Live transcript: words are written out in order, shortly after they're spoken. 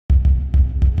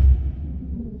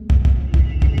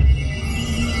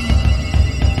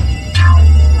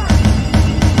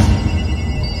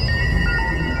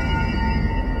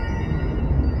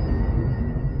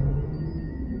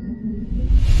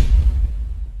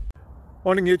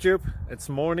Morning YouTube, it's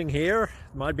morning here.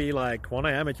 It might be like 1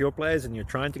 a.m. at your place and you're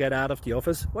trying to get out of the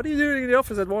office. What are you doing in the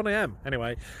office at 1 a.m.?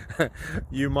 Anyway,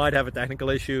 you might have a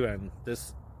technical issue and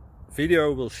this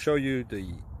video will show you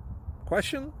the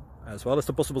question as well as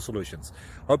the possible solutions.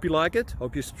 Hope you like it,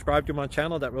 hope you subscribe to my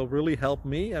channel. That will really help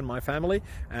me and my family,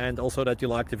 and also that you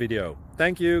like the video.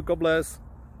 Thank you, God bless.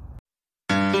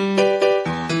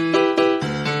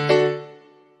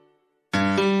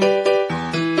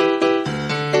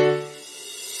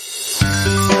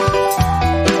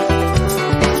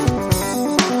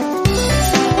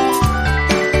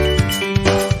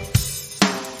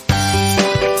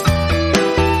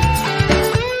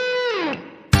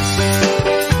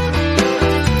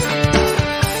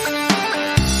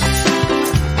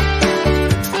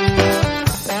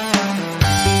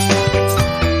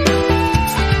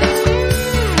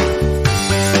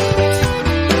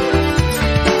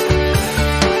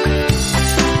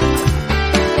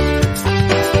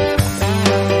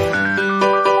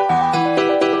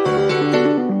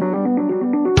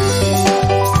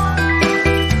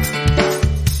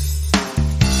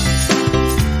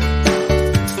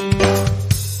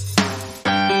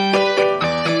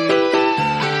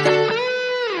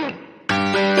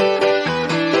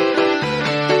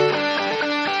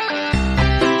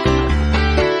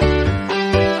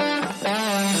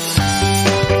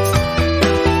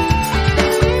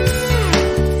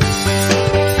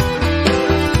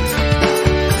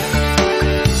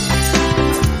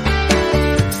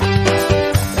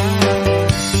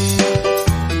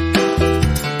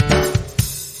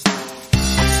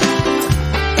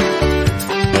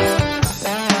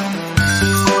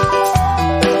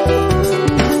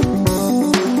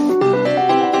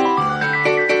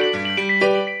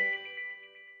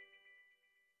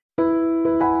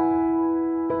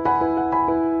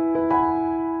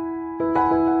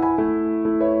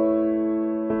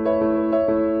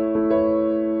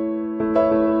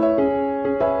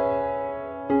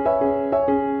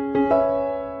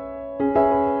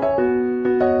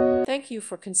 Thank you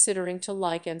for considering to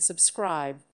like and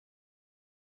subscribe.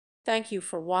 Thank you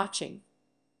for watching.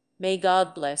 May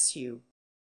God bless you.